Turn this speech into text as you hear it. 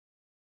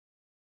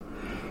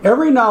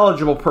Every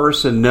knowledgeable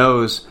person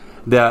knows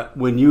that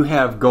when you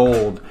have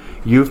gold,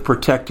 you've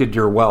protected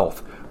your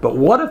wealth. But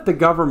what if the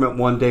government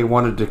one day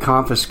wanted to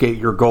confiscate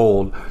your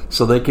gold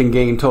so they can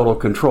gain total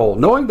control,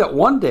 knowing that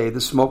one day the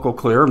smoke will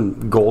clear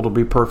and gold will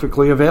be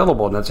perfectly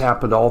available, and that's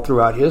happened all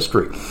throughout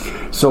history.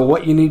 So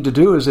what you need to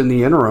do is, in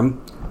the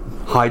interim,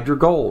 hide your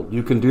gold.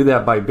 You can do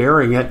that by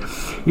burying it.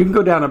 You can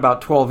go down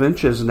about 12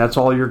 inches, and that's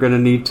all you're going to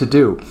need to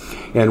do.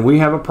 And we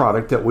have a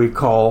product that we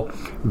call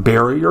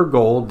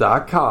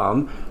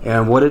buryyourgold.com,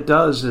 and what it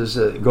does is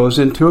it goes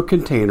into a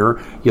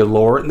container. You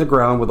lower it in the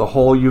ground with a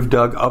hole you've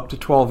dug up to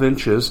 12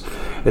 inches.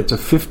 It's a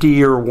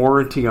 50-year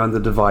warranty on the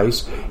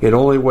device. It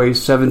only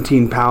weighs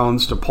 17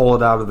 pounds to pull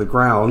it out of the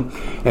ground,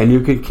 and you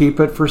can keep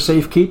it for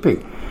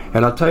safekeeping.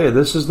 And I'll tell you,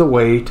 this is the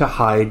way to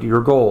hide your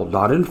gold.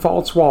 Not in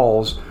false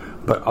walls,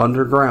 but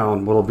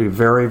underground, will be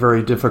very,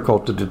 very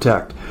difficult to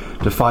detect.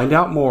 To find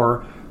out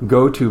more,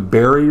 go to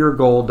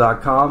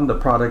buryyourgold.com. The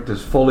product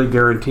is fully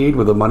guaranteed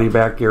with a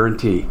money-back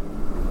guarantee.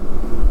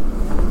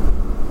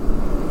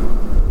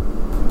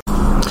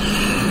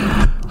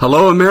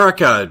 Hello,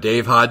 America.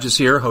 Dave Hodges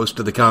here, host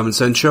of The Common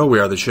Sense Show. We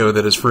are the show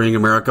that is freeing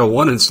America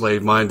one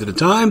enslaved mind at a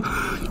time.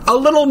 A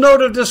little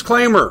note of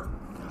disclaimer.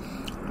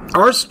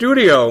 Our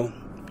studio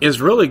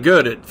is really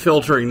good at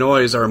filtering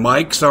noise. Our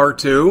mics are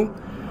too.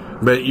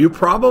 But you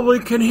probably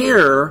can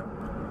hear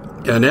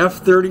an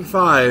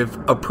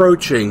F-35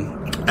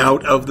 approaching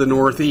out of the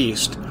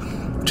Northeast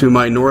to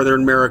my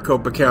northern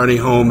Maricopa County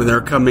home, and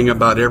they're coming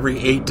about every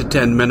 8 to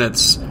 10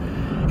 minutes,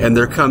 and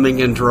they're coming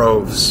in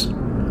droves.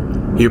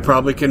 You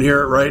probably can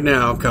hear it right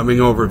now coming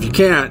over. If you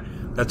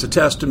can't, that's a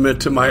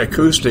testament to my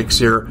acoustics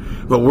here.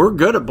 But we're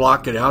good at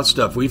blocking out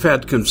stuff. We've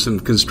had some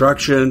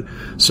construction,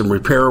 some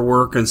repair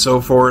work, and so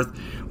forth.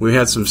 We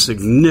had some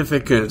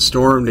significant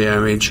storm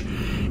damage,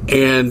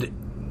 and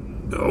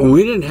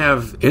we didn't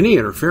have any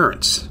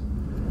interference.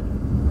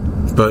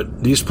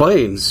 But these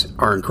planes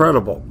are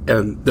incredible,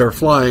 and they're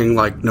flying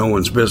like no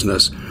one's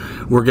business.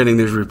 We're getting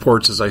these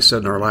reports, as I said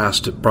in our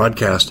last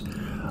broadcast,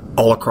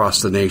 all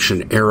across the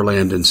nation, air,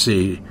 land, and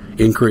sea,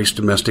 increased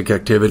domestic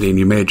activity, and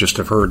you may just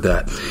have heard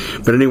that.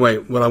 But anyway,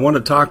 what I want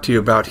to talk to you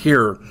about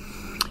here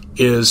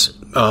is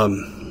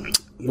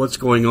what's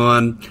going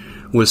on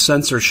with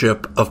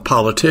censorship of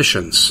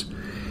politicians.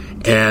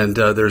 And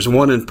there's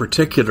one in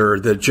particular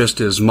that just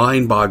is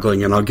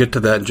mind-boggling, and I'll get to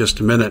that in just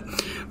a minute.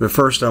 But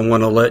first, I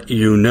want to let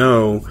you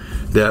know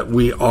that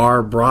we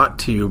are brought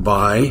to you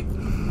by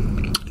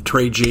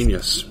Trade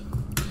Genius.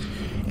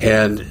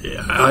 And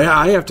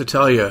I have to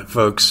tell you,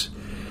 folks,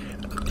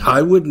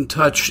 I wouldn't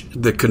touch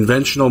the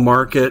conventional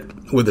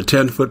market with a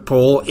 10-foot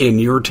pole in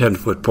your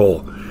 10-foot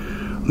pole.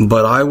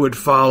 But I would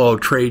follow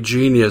Trade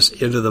Genius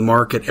into the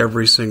market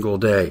every single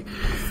day.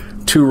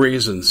 Two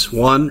reasons.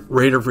 One,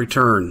 rate of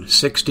return,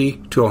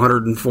 60 to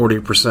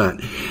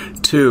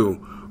 140%.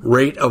 Two,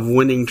 rate of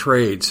winning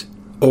trades,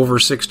 over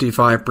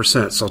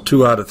 65%, so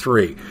 2 out of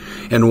 3.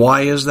 And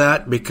why is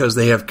that? Because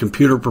they have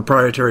computer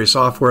proprietary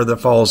software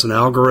that follows an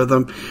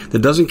algorithm that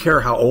doesn't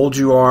care how old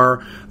you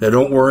are. They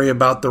don't worry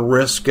about the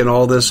risk and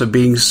all this of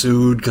being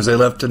sued because they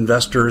left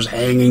investors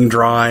hanging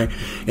dry.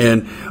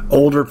 And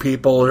older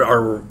people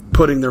are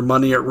putting their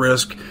money at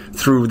risk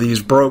through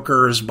these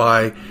brokers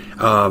by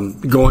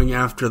going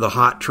after the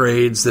hot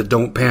trades that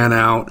don't pan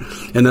out.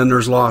 And then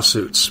there's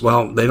lawsuits.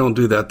 Well, they don't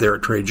do that there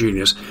at Trade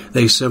Genius.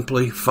 They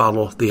simply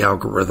follow the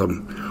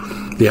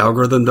algorithm. The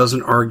algorithm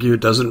doesn't argue,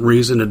 it doesn't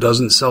reason, it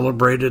doesn't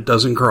celebrate, it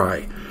doesn't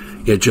cry.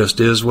 It just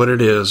is what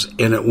it is,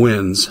 and it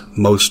wins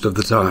most of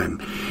the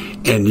time.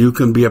 And you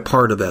can be a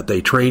part of that.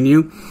 They train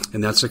you,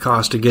 and that's the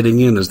cost of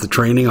getting in, is the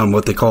training on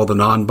what they call the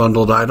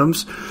non-bundled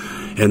items.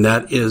 And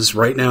that is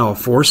right now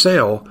for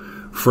sale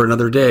for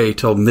another day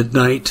till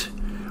midnight.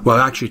 Well,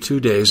 actually 2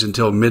 days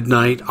until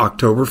midnight,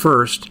 October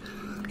 1st.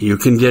 You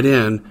can get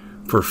in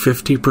for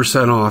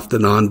 50% off the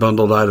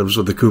non-bundled items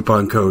with the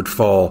coupon code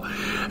FALL.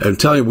 I'm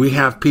telling you, we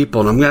have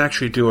people, and I'm going to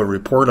actually do a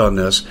report on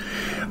this.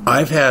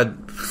 I've had,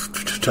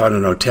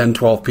 10,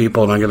 12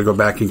 people, and I'm going to go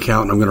back and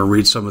count, and I'm going to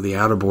read some of the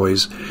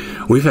attaboys.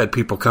 We've had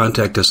people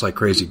contact us like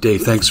crazy.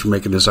 Dave, thanks for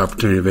making this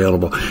opportunity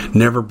available.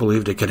 Never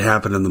believed it could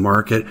happen in the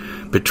market,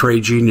 but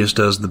Trade Genius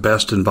does the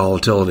best in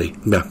volatility.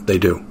 Yeah, they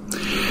do.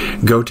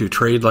 Go to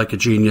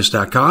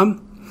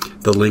tradelikeagenius.com.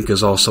 The link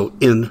is also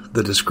in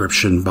the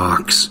description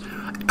box.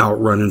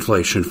 Outrun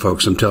inflation,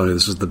 folks. I'm telling you,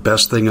 this is the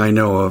best thing I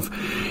know of,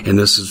 and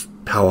this is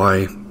how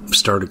I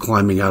started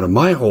climbing out of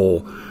my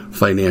hole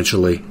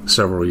financially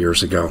several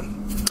years ago.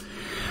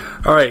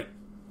 All right,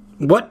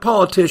 what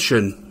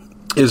politician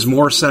is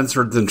more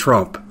censored than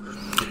Trump?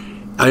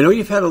 I know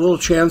you've had a little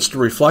chance to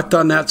reflect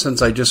on that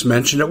since I just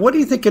mentioned it. What do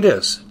you think it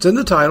is? It's in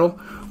the title.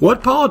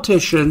 What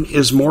politician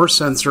is more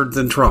censored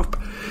than Trump?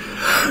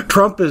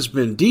 Trump has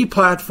been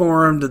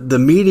deplatformed. The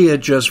media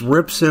just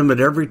rips him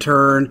at every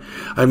turn.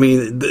 I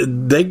mean,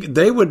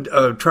 they would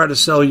try to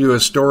sell you a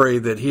story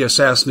that he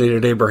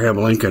assassinated Abraham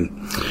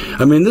Lincoln.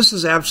 I mean, this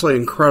is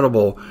absolutely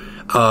incredible,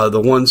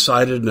 the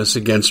one-sidedness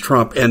against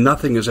Trump, and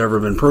nothing has ever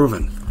been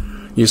proven.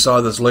 You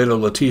saw this later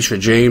Letitia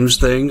James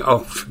thing.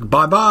 Oh,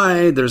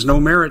 bye-bye. There's no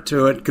merit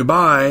to it.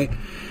 Goodbye.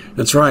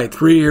 That's right,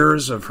 3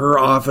 years of her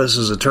office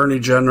as Attorney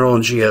General,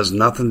 and she has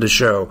nothing to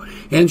show.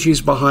 And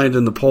she's behind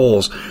in the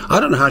polls. I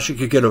don't know how she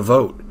could get a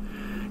vote.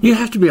 You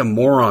have to be a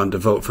moron to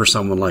vote for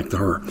someone like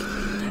her.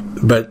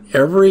 But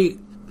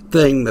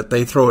everything that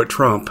they throw at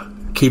Trump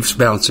keeps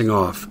bouncing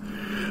off.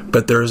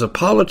 But there's a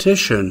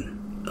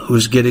politician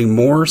who's getting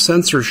more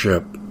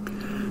censorship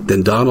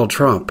than Donald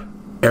Trump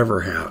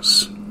ever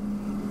has.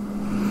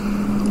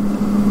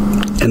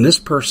 And this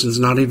person's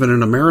not even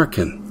an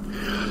American.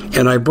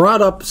 And I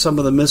brought up some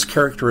of the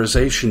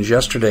mischaracterizations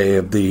yesterday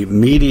of the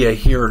media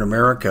here in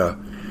America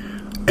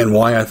and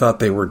why I thought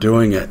they were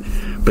doing it.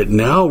 But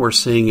now we're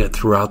seeing it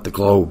throughout the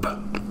globe.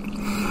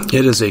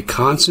 It is a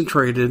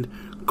concentrated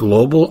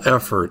global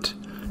effort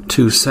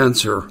to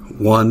censor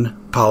one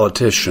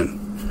politician.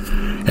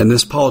 And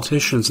this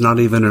politician's not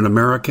even an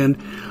American,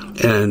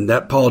 and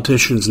that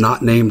politician's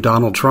not named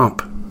Donald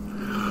Trump.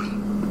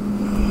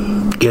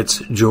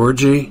 It's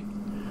Giorgia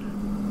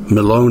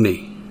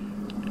Meloni,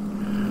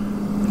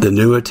 the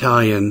new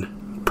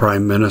Italian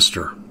Prime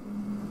Minister.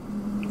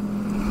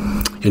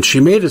 And she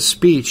made a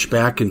speech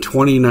back in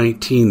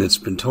 2019 that's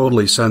been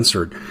totally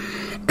censored.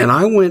 And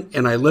I went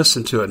and I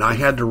listened to it, and I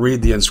had to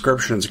read the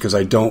inscriptions because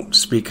I don't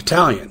speak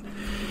Italian.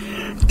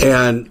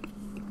 And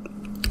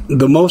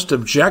the most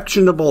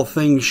objectionable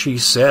thing she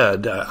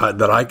said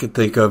that I could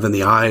think of in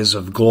the eyes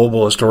of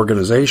globalist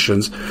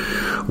organizations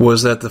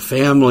was that the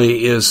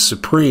family is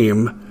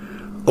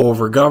supreme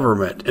over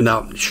government. And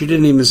now, she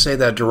didn't even say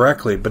that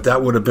directly, but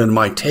that would have been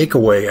my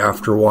takeaway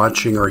after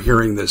watching or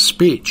hearing this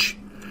speech.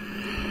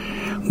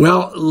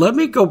 Well, let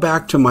me go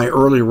back to my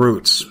early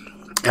roots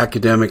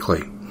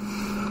academically.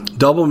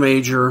 Double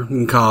major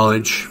in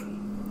college.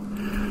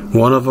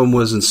 One of them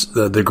was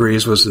the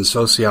degrees was in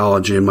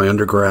sociology in my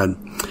undergrad.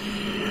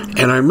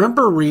 And I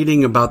remember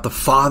reading about the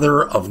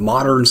father of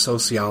modern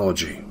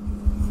sociology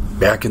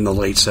back in the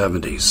late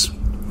 70s.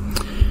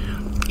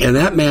 And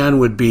that man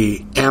would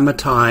be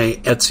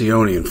Amitai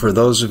Etzioni. And for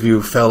those of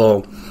you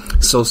fellow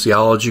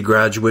sociology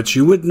graduates,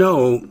 you would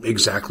know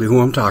exactly who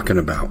I'm talking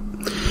about.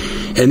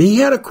 And he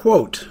had a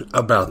quote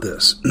about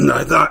this. And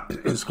I thought,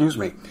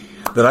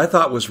 that I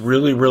thought was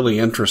really, really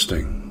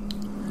interesting.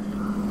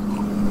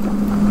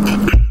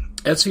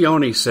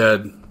 Etzioni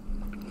said,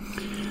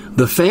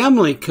 "The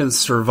family can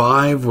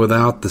survive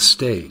without the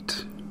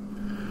state.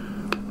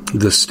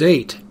 The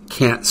state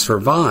can't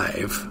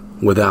survive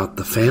without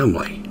the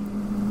family."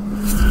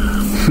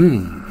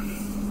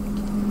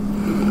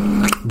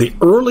 The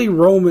early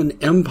Roman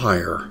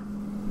Empire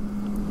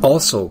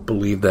also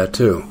believed that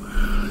too.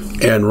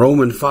 And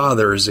Roman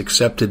fathers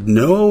accepted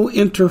no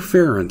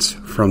interference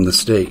from the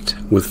state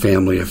with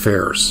family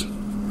affairs.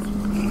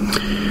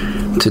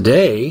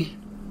 Today,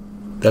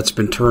 that's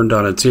been turned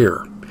on its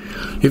ear.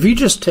 If you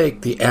just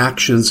take the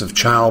actions of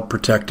Child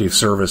Protective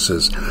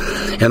Services,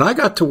 and I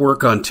got to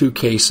work on 2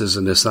 cases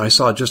in this, and I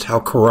saw just how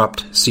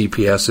corrupt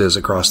CPS is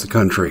across the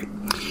country.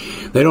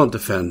 They don't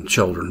defend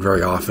children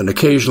very often.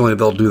 Occasionally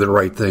they'll do the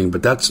right thing,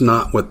 but that's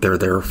not what they're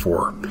there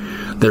for.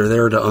 They're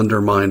there to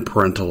undermine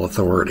parental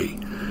authority.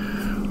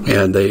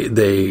 And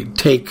they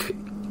take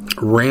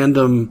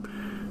random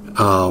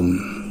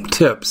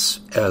tips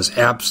as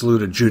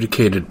absolute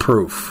adjudicated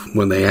proof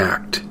when they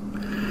act.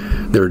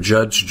 They're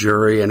judge,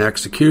 jury, and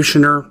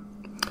executioner.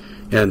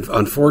 And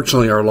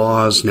unfortunately, our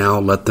laws now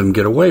let them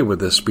get away with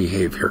this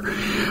behavior.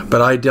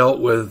 But I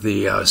dealt with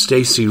the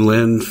Stacy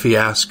Lynn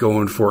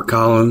fiasco in Fort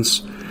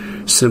Collins.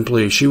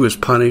 Simply, she was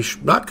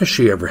punished, not because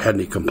she ever had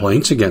any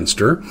complaints against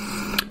her,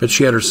 but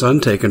she had her son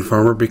taken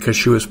from her because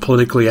she was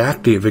politically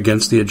active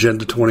against the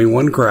Agenda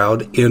 21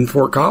 crowd in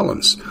Fort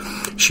Collins.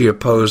 She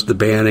opposed the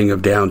banning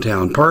of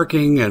downtown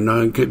parking and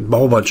a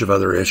whole bunch of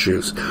other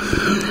issues.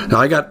 Now,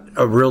 I got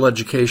a real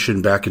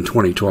education back in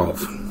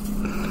 2012.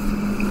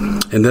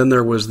 And then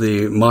there was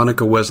the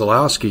Monica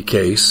Wesolowski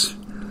case,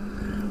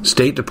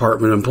 State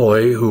Department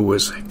employee who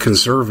was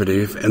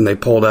conservative, and they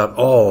pulled out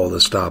all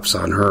the stops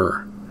on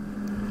her.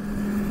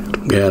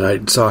 And I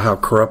saw how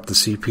corrupt the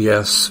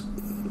CPS,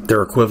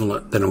 their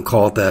equivalent, they don't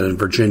call it that in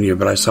Virginia,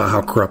 but I saw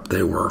how corrupt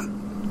they were.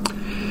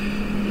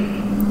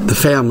 The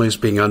families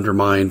being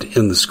undermined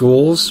in the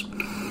schools,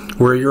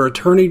 where your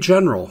attorney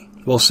general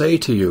will say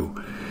to you,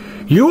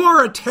 "You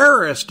are a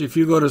terrorist if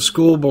you go to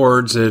school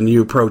boards and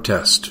you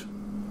protest."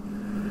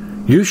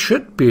 You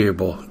should be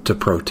able to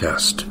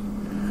protest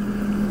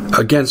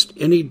against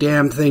any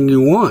damn thing you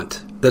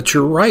want. That's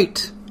your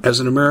right as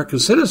an American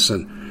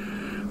citizen.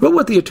 But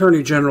what the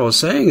Attorney General is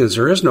saying is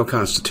there is no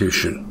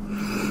Constitution.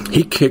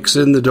 He kicks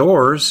in the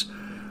doors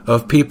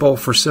of people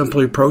for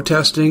simply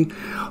protesting,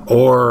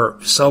 or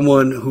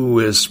someone who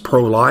is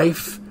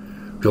pro-life.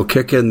 He'll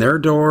kick in their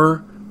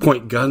door,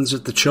 point guns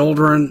at the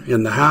children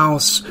in the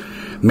house,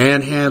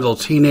 manhandle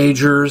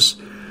teenagers,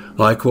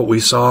 like what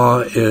we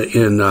saw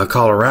in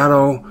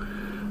Colorado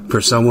for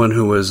someone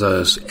who was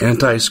an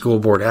anti-school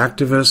board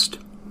activist.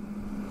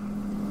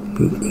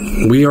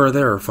 We are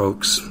there,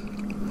 folks.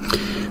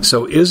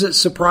 So is it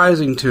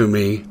surprising to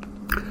me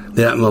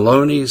that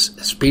Meloni's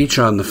speech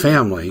on the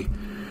family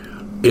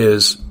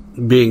is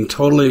being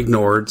totally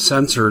ignored,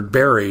 censored,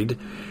 buried,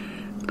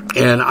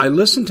 And I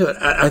listened to it.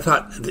 I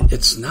thought,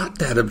 it's not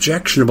that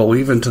objectionable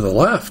even to the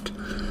left,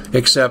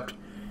 except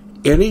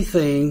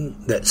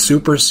anything that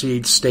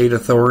supersedes state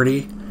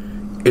authority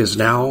is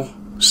now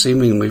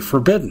seemingly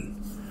forbidden.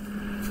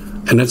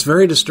 And it's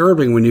very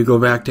disturbing when you go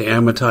back to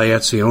Amitai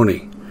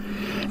Etzioni.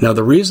 Now,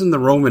 the reason the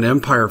Roman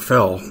Empire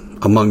fell,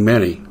 among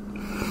many,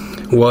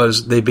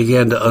 was they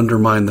began to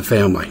undermine the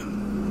family.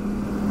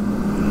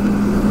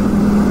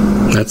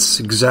 That's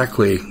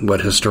exactly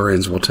what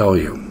historians will tell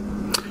you.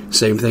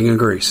 Same thing in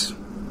Greece.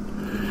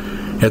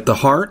 At the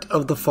heart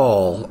of the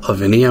fall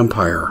of any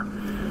empire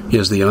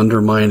is the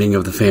undermining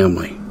of the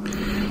family.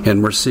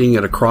 And we're seeing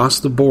it across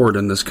the board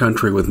in this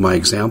country with my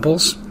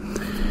examples.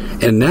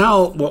 And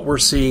now what we're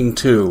seeing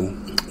too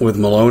with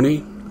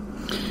Meloni,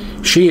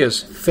 she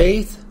is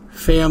faith,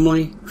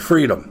 family,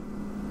 freedom.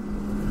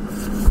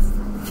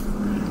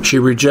 She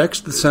rejects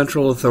the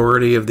central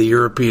authority of the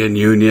European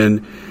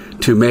Union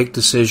to make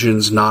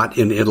decisions not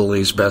in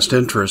Italy's best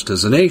interest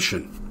as a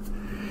nation.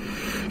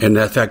 And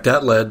in fact,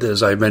 that led,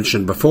 as I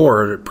mentioned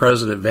before,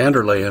 President van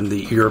der Leyen,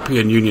 the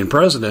European Union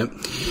president,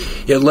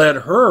 it led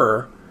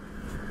her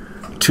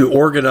to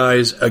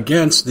organize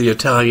against the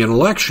Italian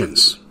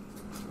elections.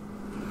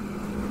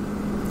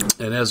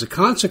 And as a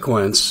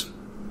consequence,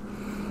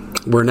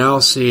 we're now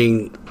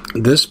seeing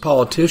this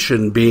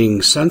politician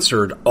being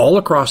censored all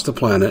across the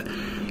planet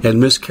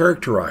and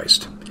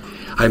mischaracterized.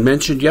 I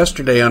mentioned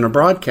yesterday on a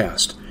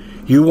broadcast,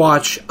 you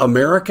watch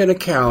American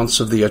accounts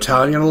of the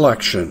Italian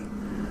election,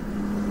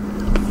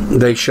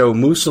 they show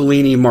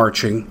Mussolini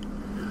marching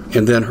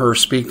and then her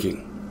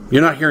speaking.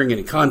 You're not hearing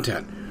any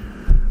content,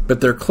 but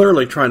they're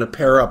clearly trying to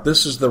pair up.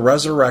 This is the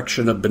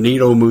resurrection of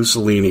Benito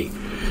Mussolini.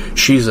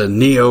 She's a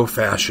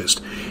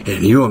neo-fascist,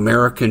 and you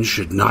Americans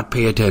should not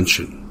pay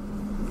attention.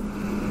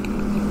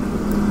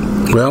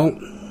 Well,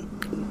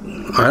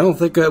 I don't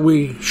think that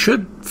we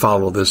should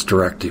follow this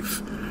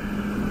directive.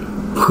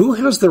 Who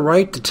has the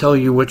right to tell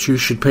you what you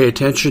should pay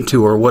attention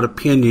to or what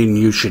opinion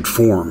you should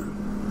form?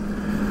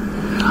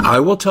 I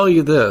will tell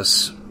you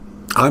this,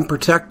 I'm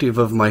protective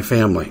of my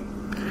family.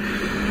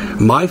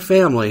 My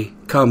family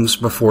comes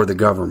before the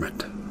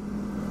government.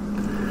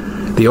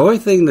 The only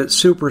thing that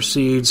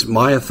supersedes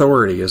my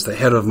authority as the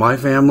head of my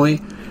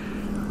family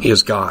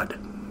is God.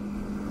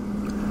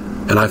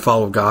 And I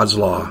follow God's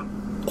law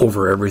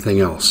over everything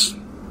else.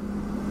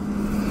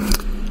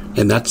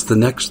 And that's the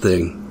next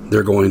thing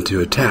they're going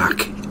to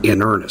attack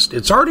in earnest.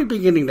 It's already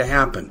beginning to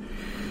happen.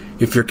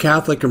 If you're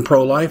Catholic and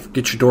pro-life,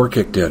 get your door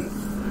kicked in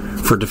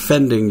for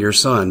defending your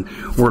son,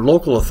 where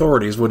local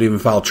authorities wouldn't even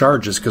file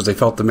charges because they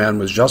felt the man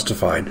was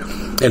justified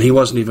and he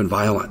wasn't even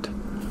violent.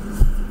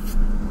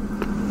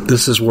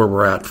 This is where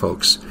we're at,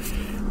 folks.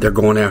 They're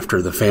going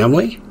after the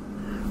family.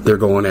 They're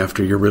going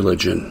after your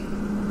religion.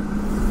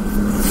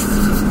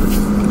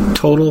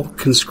 Total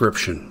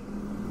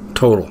conscription.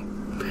 Total.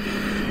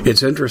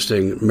 It's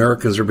interesting.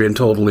 Americans are being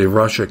told to leave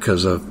Russia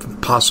because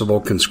of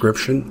possible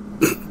conscription.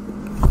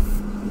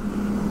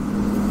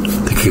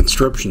 The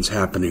conscription's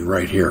happening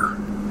right here.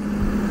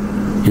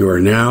 You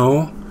are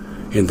now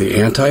in the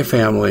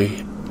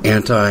anti-family,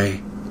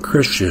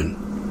 anti-Christian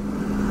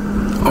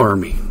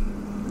army.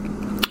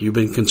 You've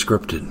been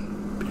conscripted.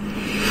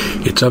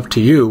 It's up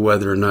to you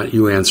whether or not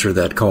you answer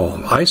that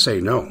call. I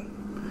say no.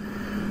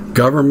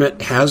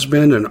 Government has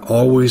been and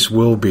always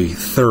will be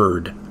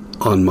third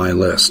on my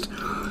list.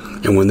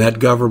 And when that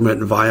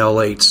government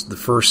violates the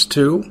first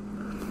two,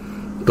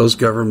 those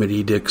government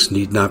edicts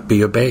need not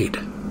be obeyed.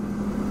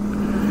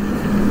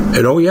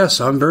 And oh yes,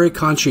 I'm very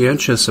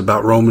conscientious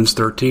about Romans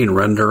 13,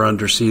 render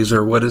unto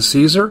Caesar what is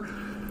Caesar.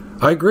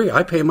 I agree,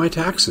 I pay my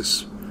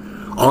taxes.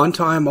 On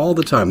time, all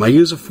the time. I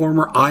use a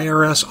former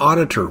IRS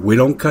auditor. We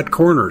don't cut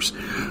corners.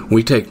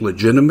 We take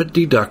legitimate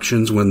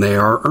deductions when they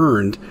are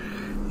earned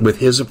with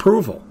his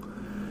approval.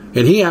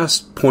 And he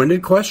asked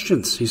pointed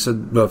questions. He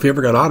said, well, if you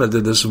ever got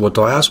audited, this is what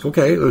they'll ask.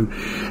 Okay,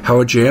 how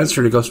would you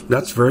answer? And he goes,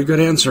 that's a very good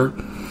answer.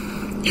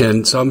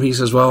 And some, he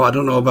says, well, I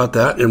don't know about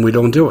that, and we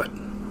don't do it.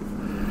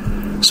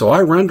 So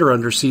I render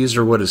under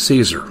Caesar what is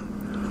Caesar.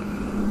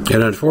 And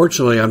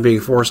unfortunately, I'm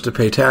being forced to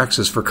pay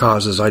taxes for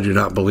causes I do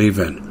not believe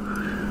in.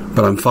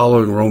 But I'm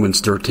following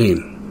Romans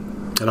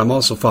 13. And I'm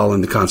also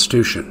following the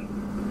Constitution,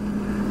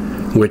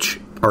 which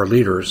our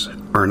leaders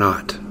are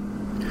not.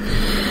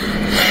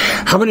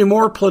 How many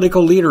more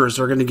political leaders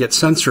are going to get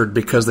censored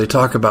because they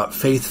talk about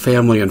faith,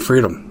 family, and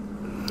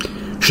freedom?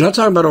 She's not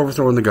talking about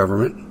overthrowing the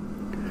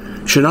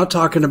government. She's not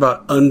talking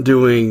about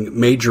undoing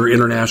major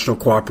international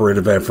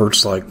cooperative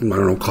efforts like,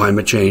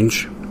 climate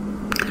change.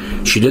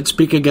 She did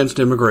speak against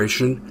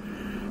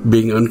immigration,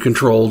 being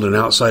uncontrolled and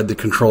outside the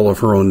control of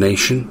her own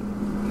nation.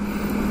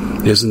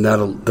 Isn't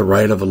that the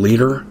right of a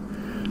leader?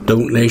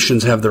 Don't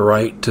nations have the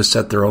right to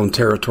set their own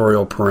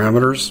territorial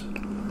parameters?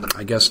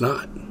 I guess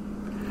not.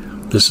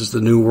 This is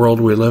the new world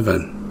we live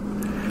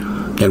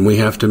in. And we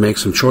have to make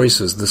some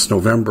choices this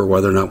November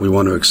whether or not we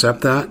want to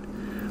accept that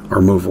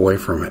or move away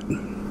from it.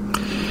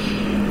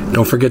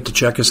 Don't forget to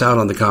check us out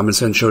on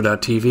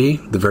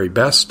thecommonsenseshow.tv, the very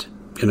best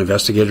in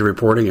investigative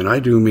reporting, and I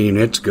do mean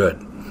it's good.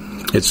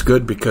 It's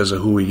good because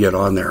of who we get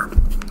on there.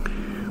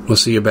 We'll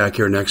see you back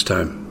here next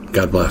time.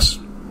 God bless.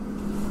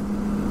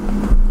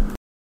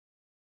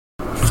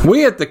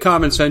 We at the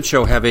Common Sense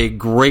Show have a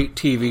great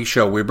TV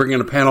show. We bring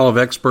in a panel of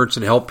experts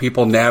and help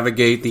people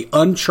navigate the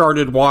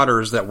uncharted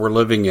waters that we're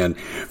living in.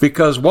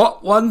 Because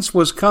what once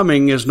was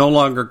coming is no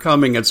longer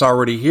coming. It's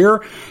already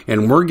here,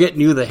 and we're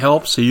getting you the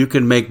help so you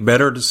can make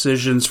better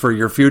decisions for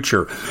your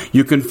future.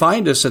 You can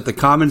find us at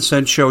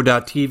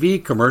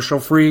thecommonsenseshow.tv,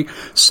 commercial-free,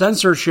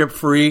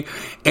 censorship-free,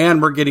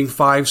 and we're getting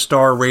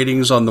 5-star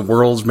ratings on the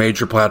world's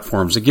major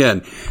platforms.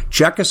 Again,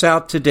 check us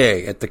out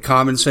today at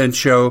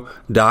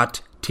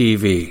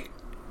thecommonsenseshow.tv.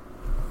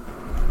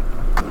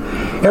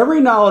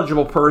 Every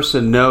knowledgeable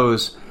person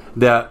knows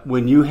that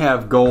when you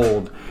have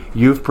gold,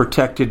 you've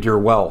protected your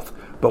wealth.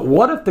 But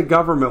what if the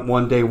government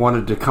one day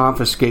wanted to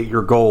confiscate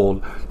your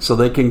gold so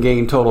they can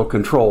gain total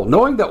control,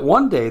 knowing that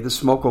one day the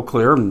smoke will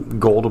clear and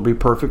gold will be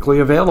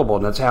perfectly available,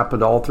 and that's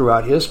happened all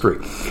throughout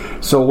history.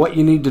 So what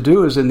you need to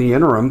do is, in the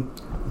interim,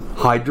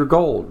 hide your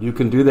gold. You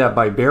can do that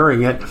by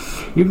burying it.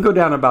 You can go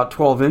down about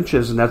 12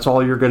 inches, and that's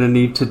all you're going to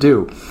need to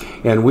do.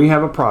 And we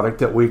have a product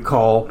that we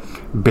call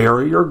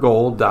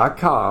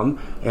buryyourgold.com,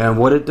 and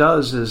what it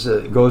does is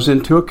it goes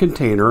into a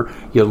container.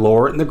 You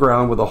lower it in the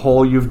ground with a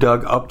hole you've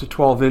dug up to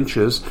 12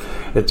 inches.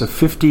 It's a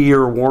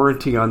 50-year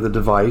warranty on the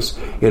device.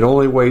 It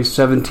only weighs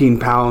 17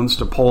 pounds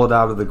to pull it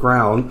out of the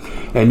ground,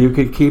 and you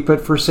can keep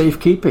it for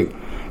safekeeping.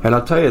 And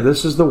I'll tell you,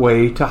 this is the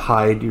way to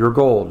hide your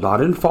gold,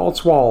 not in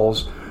false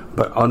walls,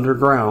 but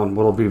underground,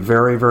 will be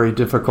very, very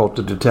difficult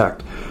to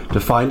detect. To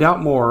find out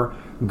more,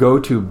 go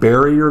to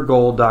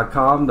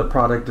buryyourgold.com. The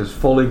product is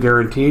fully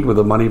guaranteed with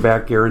a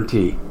money-back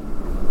guarantee.